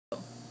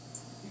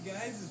you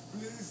guys. It's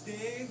Blues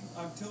Day,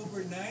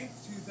 October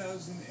 9th,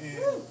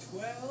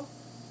 2012.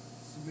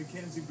 It's the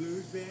MacKenzie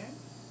Blues Band.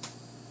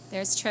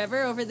 There's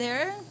Trevor over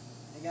there.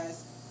 Hey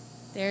guys.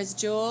 There's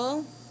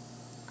Joel.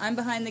 I'm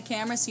behind the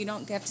camera so you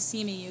don't have to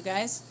see me, you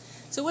guys.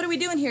 So what are we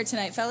doing here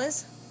tonight,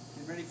 fellas?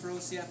 Get ready for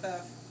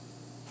OCFF.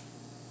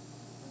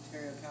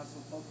 Ontario Council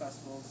of Folk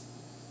Festivals.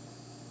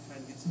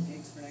 Trying to get some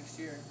gigs for next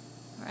year.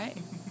 All right.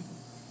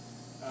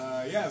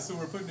 Yeah, so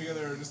we're putting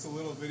together just a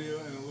little video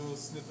and a little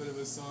snippet of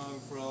a song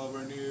for all of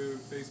our new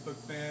Facebook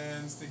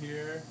fans to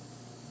hear.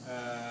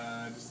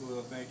 Just a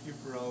little thank you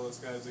for all those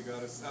guys that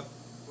got us up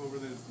over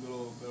the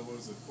little, what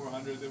was it,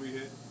 400 that we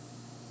hit?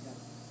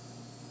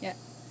 Yeah.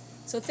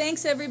 So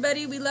thanks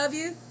everybody, we love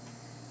you.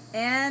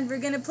 And we're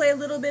going to play a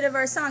little bit of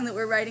our song that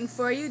we're writing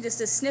for you,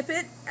 just a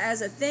snippet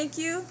as a thank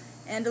you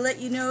and to let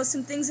you know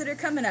some things that are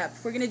coming up.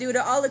 We're going to do it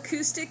all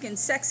acoustic and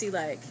sexy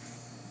like.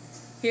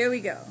 Here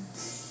we go.